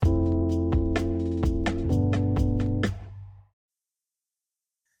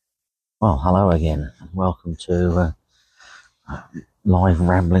Well, hello again. Welcome to live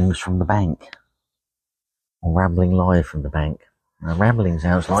ramblings from the bank, or rambling live from the bank. Now, rambling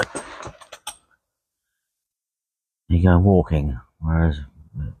sounds like you go walking, whereas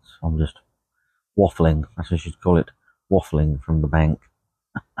I'm just waffling. That's what you should call it, waffling from the bank.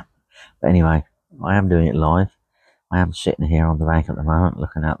 But anyway, I am doing it live. I am sitting here on the bank at the moment,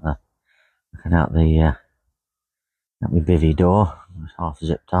 looking out the at my bivvy door. It's half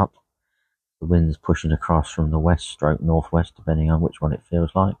zipped up. The wind's pushing across from the west stroke northwest, depending on which one it feels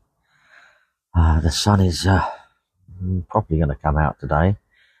like. The sun is probably going to come out today.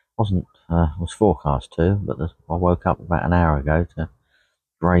 Wasn't was forecast to, but I woke up about an hour ago to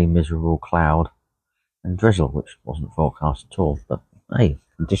grey, miserable cloud and drizzle, which wasn't forecast at all. But hey,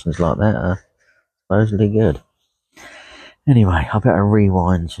 conditions like that are supposedly good. Anyway, I better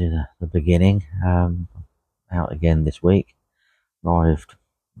rewind to the beginning. Out again this week. Arrived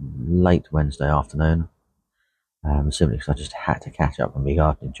late Wednesday afternoon, simply because I just had to catch up on my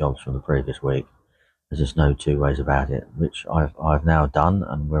gardening jobs from the previous week. There's just no two ways about it, which I've now done,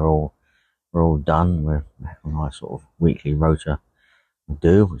 and we're all done. We're on my sort of weekly rota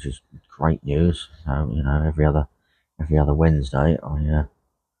do, which is great news. Every other Wednesday, I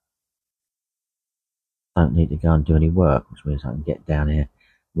don't need to go and do any work, which means I can get down here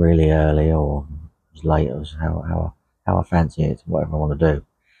really early or as late as how I fancy it, whatever I want to do,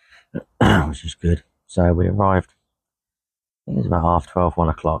 which is good. So we arrived. I think it's about half 12, 1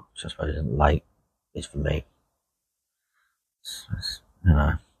 o'clock, which I suppose isn't late. It's for me. It's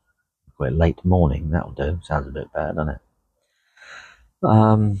quite late morning. That'll do. Sounds a bit bad, doesn't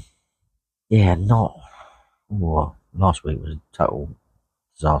it? Yeah, not. Well, last week was a total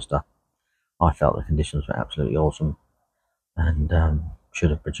disaster. I felt the conditions were absolutely awesome, and should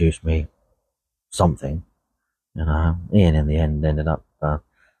have produced me something. Ian in the end ended up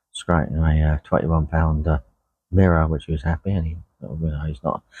scratching a £21 mirror, which he was happy, and he's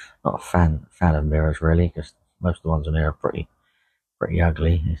not a fan of mirrors really, because most of the ones in here are pretty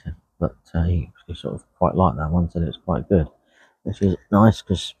ugly. He said, but he sort of quite liked that one, said it was quite good, which is nice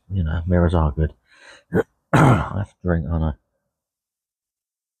because mirrors are good. I have to drink, I know.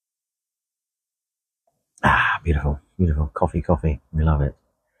 Beautiful, beautiful coffee. We love it.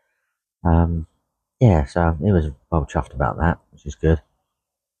 Yeah, so it was well chuffed about that, which is good.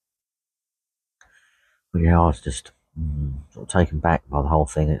 But yeah, I was just sort of taken back by the whole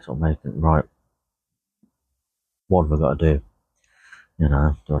thing. It sort of made it right. What have I got to do?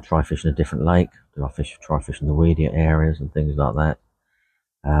 Do I try fishing a different lake? Do I try fishing the weedier areas and things like that?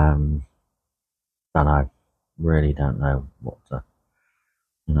 Don't know. Really don't know what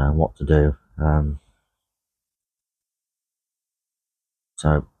to do.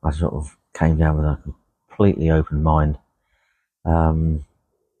 So I sort of came down with a completely open mind.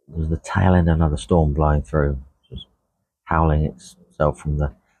 There was the tail end of another storm blowing through, just howling itself from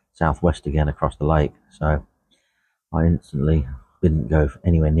the southwest again across the lake. So I instantly didn't go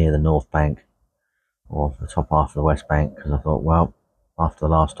anywhere near the north bank or the top half of the west bank, because I thought, well, after the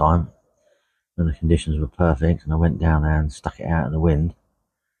last time, when the conditions were perfect, and I went down there and stuck it out in the wind,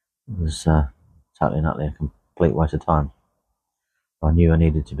 it was totally and utterly a complete waste of time. I knew I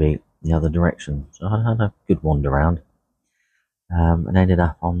needed to be the other direction, so I had a good wander around, and ended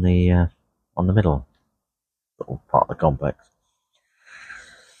up on the middle sort of part of the complex,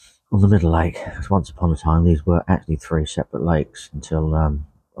 on the middle lake. Because once upon a time, these were actually three separate lakes until a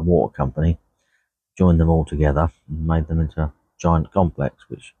water company joined them all together and made them into a giant complex,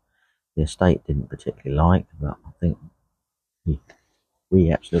 which the estate didn't particularly like, but I think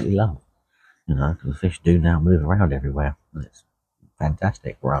we absolutely love. Because the fish do now move around everywhere, and it's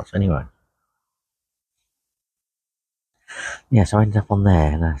fantastic for us anyway. Yeah, so I ended up on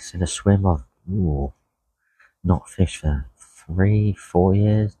there, and I in a swim of not fished for 3, 4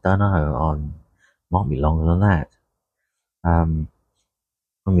 years, don't know, might be longer than that.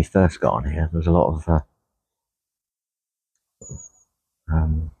 When we first got on here, there was a lot of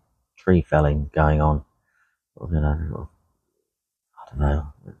tree felling going on. I don't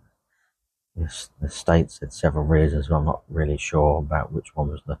know. The state said several reasons, but I'm not really sure about which one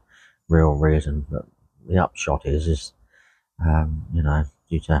was the real reason. But the upshot is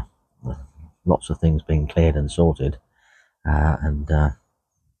due to lots of things being cleared and sorted, and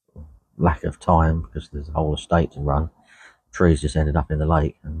lack of time because there's a whole estate to run, trees just ended up in the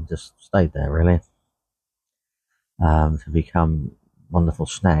lake and just stayed there really, to become wonderful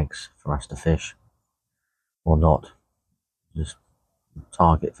snags for us to fish, or not, just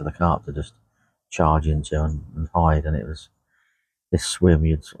target for the carp to just charge into and hide. And it was this swim,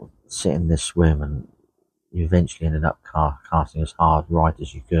 you'd sort of sit in this swim, and you eventually ended up casting as hard right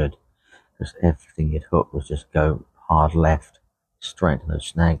as you could, Just everything you'd hook was just go hard left, straight to those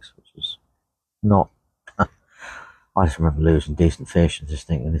snags, which was not. I just remember losing decent fish and just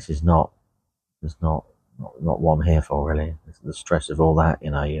thinking this is not what I'm here for, really. It's the stress of all that,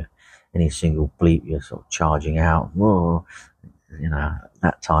 any single bleep you're sort of charging out. Whoa. At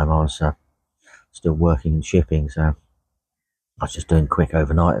that time I was still working in shipping, so I was just doing quick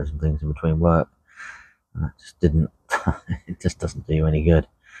overnighters and things in between work. And that just didn't, it just doesn't do you any good.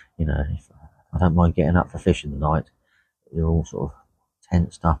 If I don't mind getting up for fishing tonight, you're all sort of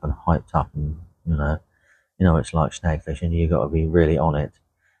tensed up and hyped up, and it's like snag fishing. You've got to be really on it.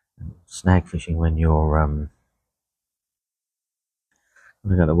 And snag fishing when you're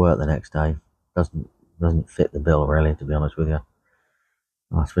when you go to work the next day doesn't fit the bill, really, to be honest with you.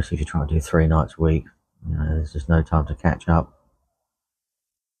 Especially if you're trying to do 3 nights a week, there's just no time to catch up.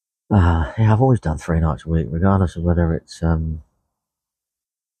 Yeah, I've always done 3 nights a week, regardless of whether it's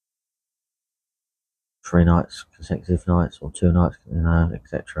 3 nights, consecutive nights, or 2 nights,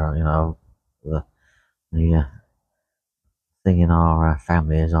 etc. The thing in our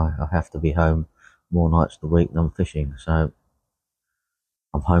family is I have to be home more nights of the week than I'm fishing. So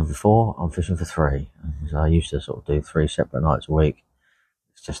I'm home for 4, I'm fishing for 3. So I used to sort of do 3 separate nights a week.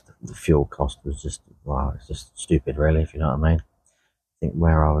 It's just the fuel cost was just, it's just stupid, really, if you know what I mean. I think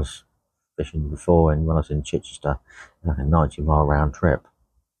where I was fishing before, and when I was in Chichester, like a 90-mile round trip.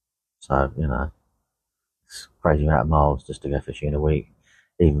 So, it's a crazy amount of miles just to go fishing in a week.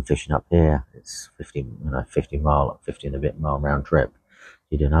 Even fishing up here, it's 50 and a bit mile round trip.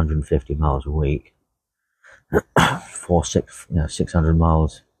 You're doing 150 miles a week for 600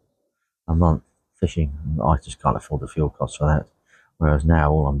 miles a month fishing. I just can't afford the fuel costs for that. Whereas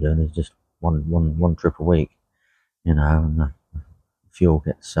now all I'm doing is just one trip a week, and the fuel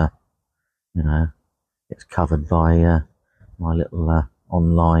gets covered by my little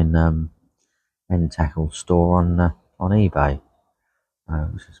online end tackle store on eBay,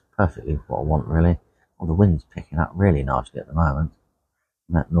 which is perfectly what I want, really. Well, the wind's picking up really nicely at the moment,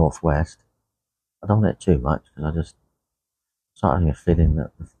 in that northwest. I don't want it too much because I just starting a feeling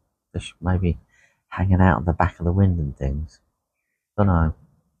that the fish may be hanging out on the back of the wind and things. Don't know.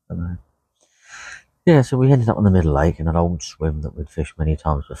 Yeah, so we ended up on the Middle Lake in an old swim that we'd fished many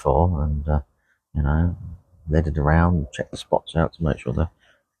times before, and led it around, checked the spots out to make sure that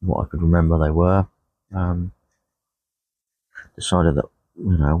what I could remember they were. Decided that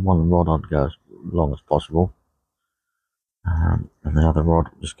one rod I'd go as long as possible, and the other rod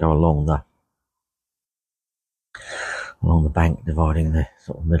would just go along the bank, dividing the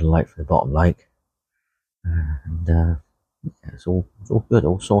sort of middle lake from the bottom lake. It's all good,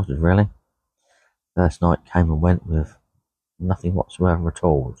 all sorted, really. First night came and went with nothing whatsoever at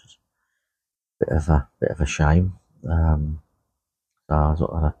all, which is a bit of a shame. So I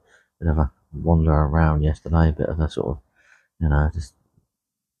sort of had a bit of a wander around yesterday, a bit of a sort of, just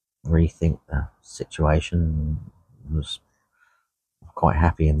rethink the situation. I was quite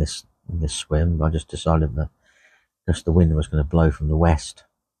happy in this swim. I just decided that just the wind was going to blow from the west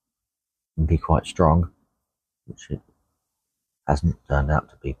and be quite strong, which it hasn't turned out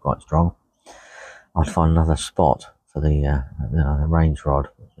to be quite strong. I'd find another spot for the range rod,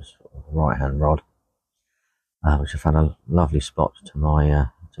 which is the right hand rod, which I found a lovely spot to my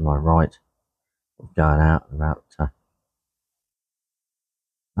right, going out about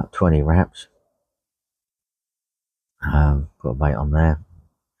 20 wraps. Put a bait on there.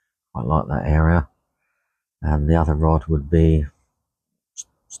 Quite like that area, and the other rod would be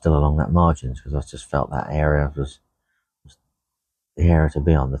still along that margins, because I just felt that area was the area to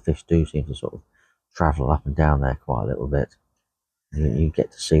be on. The fish do seem to sort of travel up and down there quite a little bit. You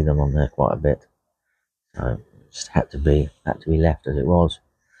get to see them on there quite a bit, so it just had to be left as it was.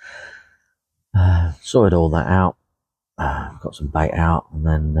 Sorted all that out, got some bait out, and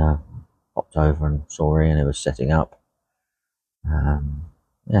then popped over and saw Ian, who was setting up. Had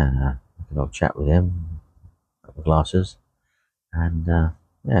a little chat with him, a couple of glasses, and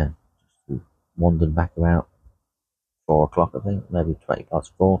wandered back about 4 o'clock, I think, maybe 20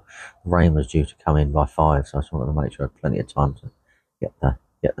 past 4. The rain was due to come in by 5, so I just wanted to make sure I had plenty of time to get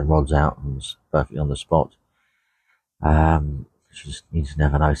the rods out and was perfectly on the spot. You just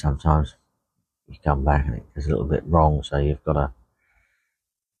never know sometimes. You come back and it's a little bit wrong, so it's got to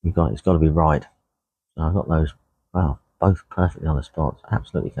be right. So I got those, both perfectly on the spot.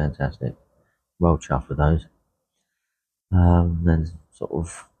 Absolutely fantastic. Well chuffed with those. Then sort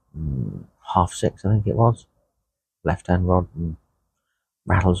of 6:30, I think it was. Left hand rod and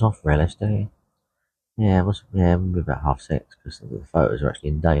rattles off realistically. Yeah, it was. Yeah, it would be about 6:30 because the photos are actually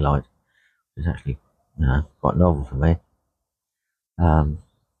in daylight. It's actually, quite novel for me.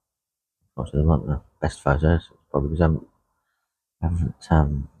 obviously they weren't the best photos, probably because I haven't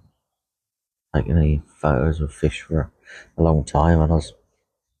taken any photos of fish for a long time, and I was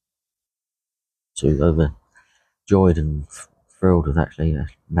too overjoyed and thrilled with actually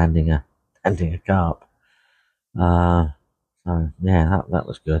landing a carp. So yeah, that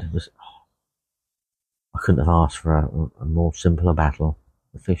was good. I couldn't have asked for a more simpler battle.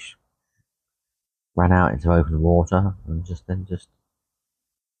 The fish ran out into open water and just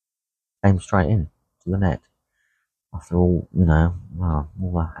came straight in to the net. After all, all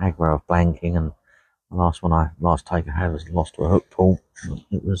the aggro of blanking, and the last take I had was lost to a hook pull.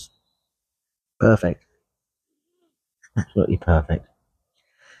 It was perfect, absolutely perfect.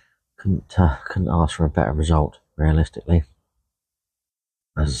 Couldn't ask for a better result, realistically.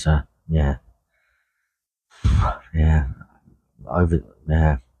 As yeah, yeah, over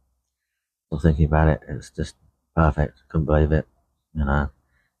yeah. Still thinking about it, it's just perfect. Couldn't believe it.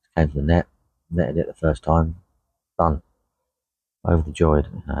 Came to the net, netted it the first time, done. Overjoyed.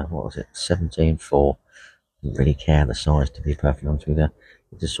 What was it? 17-4. Didn't really care the size, to be perfectly honest with you.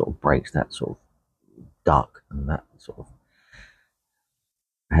 It just sort of breaks that sort of duck and that sort of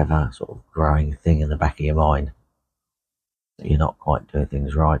have a sort of growing thing in the back of your mind that you're not quite doing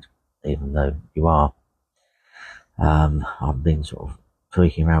things right, even though you are. I've been sort of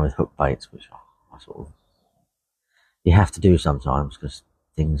tweaking around with hook baits, which I sort of you have to do sometimes because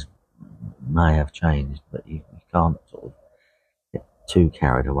things may have changed, but you can't sort of get too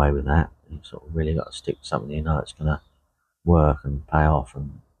carried away with that. You've sort of really got to stick to something you know it's going to work and pay off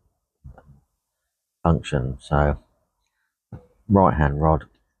and function. So, right hand rod,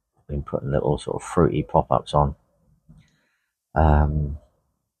 I've been putting little sort of fruity pop ups on.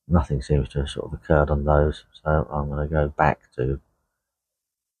 Nothing seems to have sort of occurred on those, so I'm going to go back to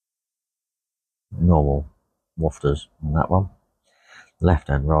normal wafters on that one. Left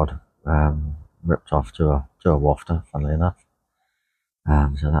hand rod ripped off to a wafter, funnily enough.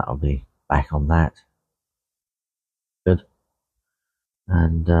 So that'll be back on that. Good.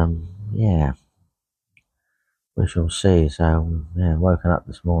 And yeah, we shall see. So yeah, woken up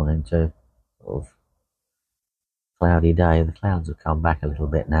this morning to sort of cloudy day. The clouds have come back a little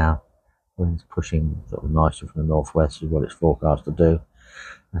bit now. Wind's pushing sort of nicely from the northwest is what it's forecast to do.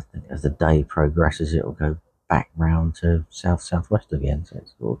 I think as the day progresses, it will go back round to southwest again. So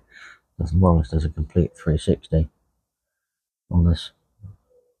it's sort of more or less does a complete 360 on this.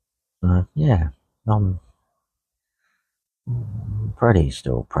 So yeah, I'm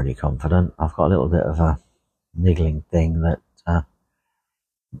still pretty confident. I've got a little bit of a niggling thing that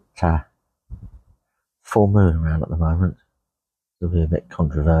full moon around at the moment. It'll be a bit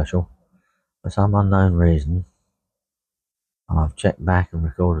controversial. For some unknown reason, I've checked back and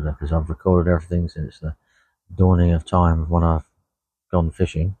recorded it because I've recorded everything since the dawning of time when I've gone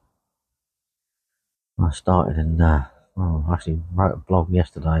fishing. I started in, I actually wrote a blog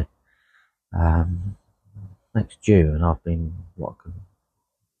yesterday. Next June, I've been, what I can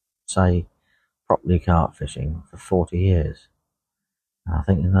say, properly carp fishing for 40 years. And I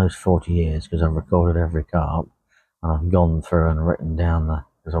think in those 40 years, because I've recorded every carp, and I've gone through and written down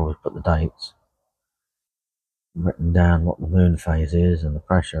because I always put the dates, written down what the moon phase is and the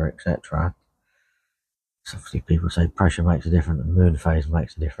pressure, etc. So obviously people say pressure makes a difference and moon phase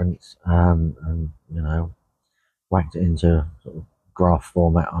makes a difference, and whacked it into sort of graph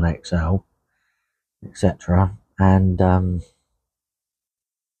format on Excel, etc. And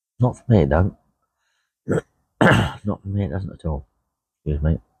not for me, it don't. Not for me, it doesn't at all. Excuse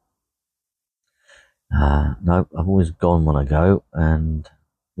me. No, I've always gone when I go, and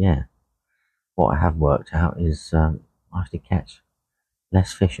yeah, what I have worked out is I actually catch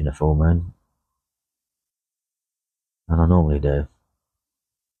less fish in a full moon than I normally do.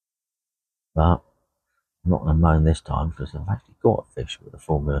 But I'm not going to moan this time because I've actually got a fish with a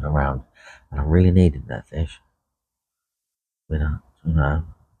full moon around, and I really needed that fish. I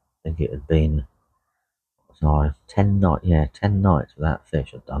think it had been 10 nights without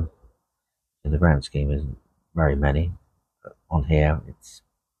fish I've done. In the grand scheme, isn't very many, but on here it's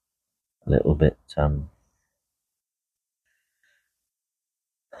a little bit out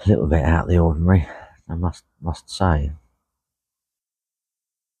of the ordinary, I must say.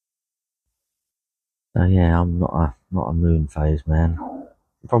 So yeah, I'm not a moon phase man.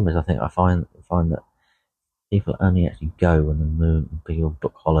 The problem is, I think I find that people only actually go when the moon, people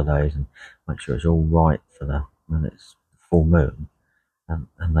book holidays and make sure it's all right for when it's full moon, and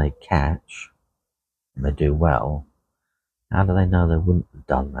they catch and they do well. How do they know they wouldn't have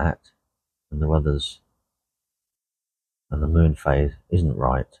done that when the weather's and the moon phase isn't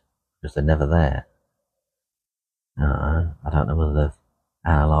right because they're never there? I don't know whether they've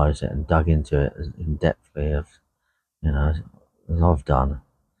analysed it and dug into it as in depthly as I've done.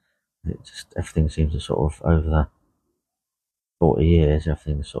 It just everything seems to sort of over the 40 years,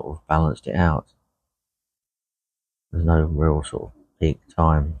 everything sort of balanced it out. There's no real sort of peak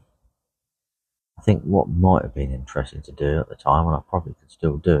time. I think what might have been interesting to do at the time, and I probably could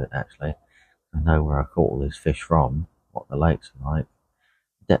still do it actually, I know where I caught all these fish from, what the lakes are like,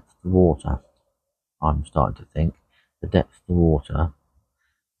 the depth of the water. I'm starting to think the depth of the water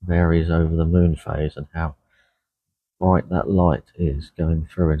varies over the moon phase and how bright that light is going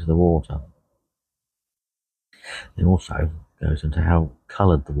through into the water. It also goes into how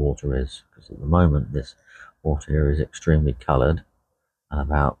coloured the water is, because at the moment this water here is extremely coloured, and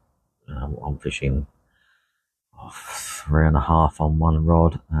about I'm fishing 3.5 on one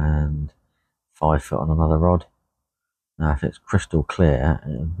rod and 5 foot on another rod. Now if it's crystal clear,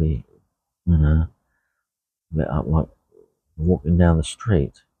 it'll be a bit up like walking down the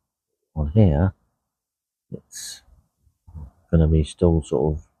street. On here it's going to be still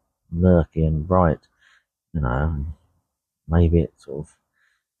sort of murky and bright, maybe it sort of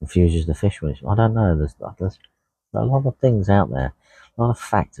confuses the fish when I don't know. There's a lot of things out there, a lot of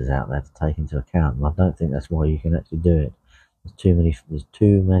factors out there to take into account, and I don't think that's why you can actually do it. There's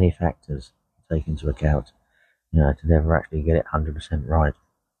too many factors to take into account, to never actually get it 100% right.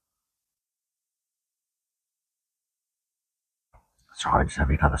 Sorry, just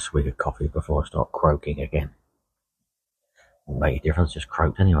having another swig of coffee before I start croaking again. Won't make a difference, just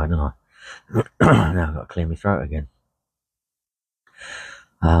croaked anyway, don't I? Now I've got to clear my throat again.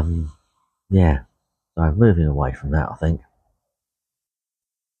 Yeah, so moving away from that, I think.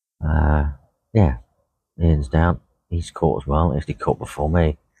 Yeah, Ian's down. He's caught as well. Actually caught before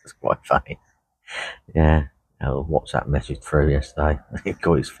me. It's quite funny. Yeah, a WhatsApp message through yesterday. He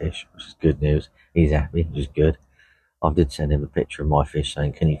caught his fish, which is good news. He's happy, which is good. I did send him a picture of my fish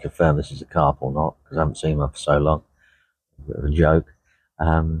saying, can you confirm this is a carp or not? Because I haven't seen one for so long. A bit of a joke.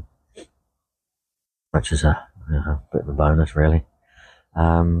 Which is a bit of a bonus, really.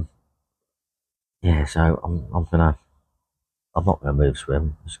 Yeah, so I'm not going to move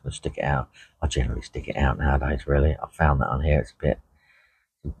swim. I'm just going to stick it out. I generally stick it out nowadays, really. I found that on here it's a bit...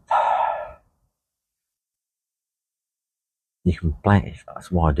 You can blank.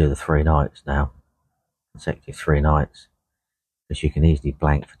 That's why I do the 3 nights now. Consecutive 3 nights. Because you can easily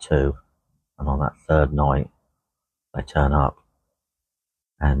blank for 2. And on that 3rd night, they turn up.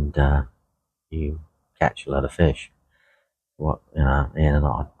 And you catch a lot of fish. Ian and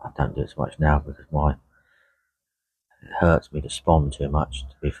I don't do it so much now because it hurts me to spawn too much,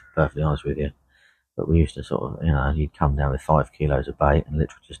 to be perfectly honest with you. But we used to sort of, you'd come down with 5 kilos of bait and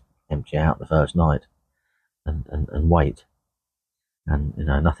literally just empty out the first night and wait. And,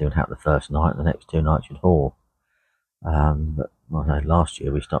 nothing would happen the first night, the next 2 nights you'd haul. But last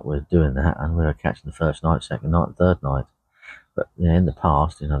year we started doing that and we were catching the first night, second night, and third night. But in the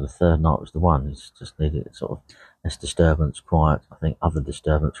past, the 3rd night was the one. It just needed sort of less disturbance, quiet. I think other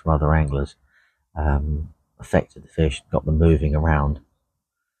disturbance from other anglers affected the fish, got them moving around.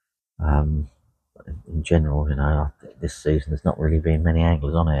 In general, this season there's not really been many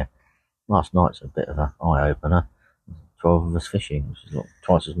anglers on here. Last night's a bit of an eye-opener. 12 of us fishing, which is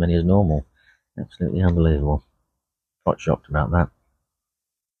twice as many as normal. Absolutely unbelievable. Quite shocked about that.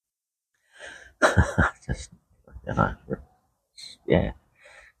 Just, yeah.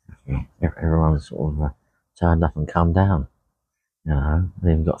 Everyone's sort of turned up and come down.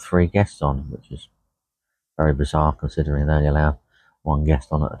 They've even got 3 guests on, which is very bizarre considering they only allow 1 guest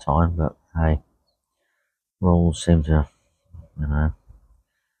on at a time. But hey, rules seem to move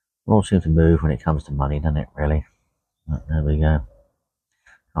when it comes to money, doesn't it? Really. But there we go.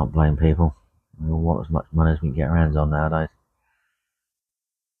 Can't blame people. We all want as much money as we can get our hands on nowadays.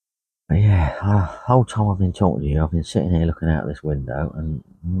 But yeah, the whole time I've been talking to you, I've been sitting here looking out this window and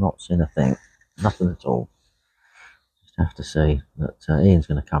not seeing a thing. Nothing at all. Just have to see that Ian's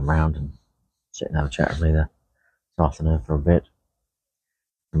going to come round and sit and have a chat with me this afternoon for a bit.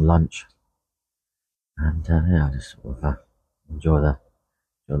 Some lunch. And I just sort of enjoy the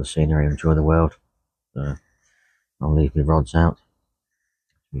scenery, enjoy the world. So I'll leave my rods out.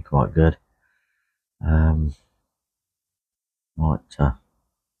 It'll be quite good.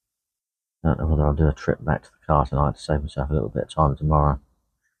 Don't know whether I'll do a trip back to the car tonight to save myself a little bit of time tomorrow.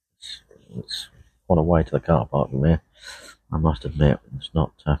 It's quite a way to the car park from here. I must admit, it's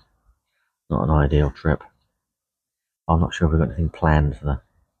not an ideal trip. I'm not sure if we've got anything planned for the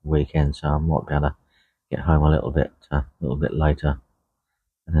weekend, so I might be able to get home a little bit later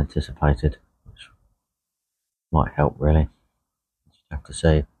than anticipated, which might help really. Just have to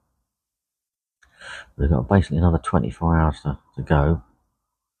see. We've got basically another 24 hours to go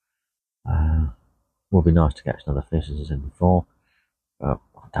Would be nice to catch another fish, as I said before, but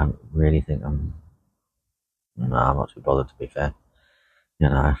I don't really think no, I'm not too bothered, to be fair. You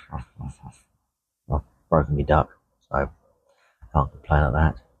know, I've broken my duck, so I can't complain at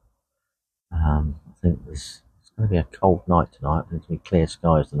that. I think it's going to be a cold night tonight. It's going to be clear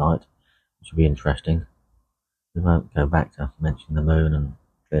skies tonight, which will be interesting. We won't go back to mentioning the moon and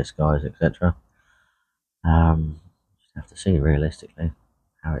clear skies, etc. Just have to see realistically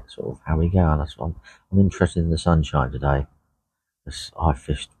how we go. And that's what I'm interested in the sunshine today, because I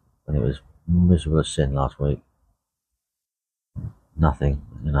fished when it was miserable as sin last week. Nothing,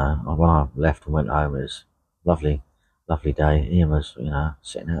 you know. When I left and went home, it was lovely, lovely day. Ian was,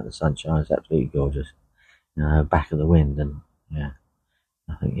 sitting out in the sunshine. It's absolutely gorgeous. Back of the wind, and yeah,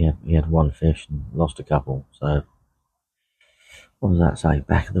 I think he had one fish and lost a couple. So what does that say?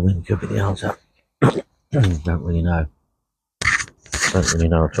 Back of the wind could be the answer. Don't really know. Don't really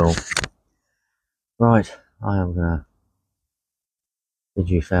know at all. Right, I am gonna bid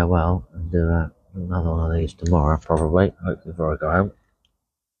you farewell and do another one of these tomorrow, probably. Hopefully before I go home.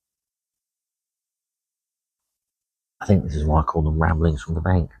 I think this is why I call them ramblings from the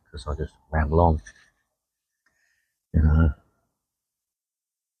bank, because I just ramble on.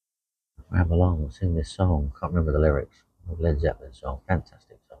 Ramble on, sing this song. Can't remember the lyrics of Led Zeppelin song.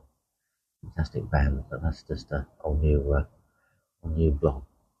 Fantastic song, fantastic band. But that's just a whole new blog,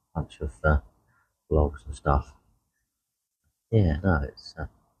 bunch of blogs and stuff. Yeah, no, it's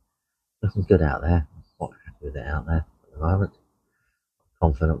looking good out there. I'm quite happy with it out there at the moment.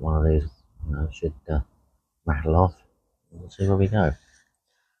 Confident one of these, should rattle off. We'll see where we go.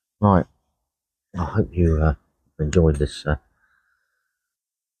 Right, I hope you enjoyed this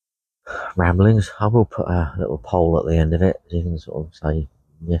ramblings. I will put a little poll at the end of it, so you can sort of say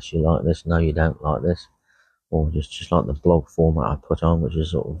yes, you like this, no, you don't like this, or just like the blog format I put on, which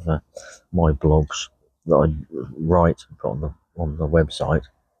is sort of my blogs that I write and put on the website,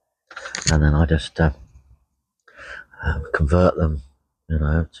 and then I just convert them,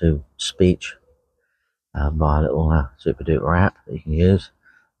 to speech by a little super duper app that you can use.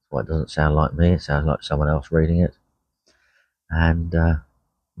 So it doesn't sound like me; it sounds like someone else reading it, and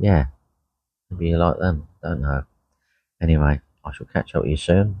yeah. Maybe you like them, don't know. Anyway, I shall catch up with you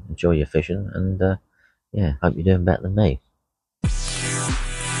soon. Enjoy your fishing, and yeah, hope you're doing better than me.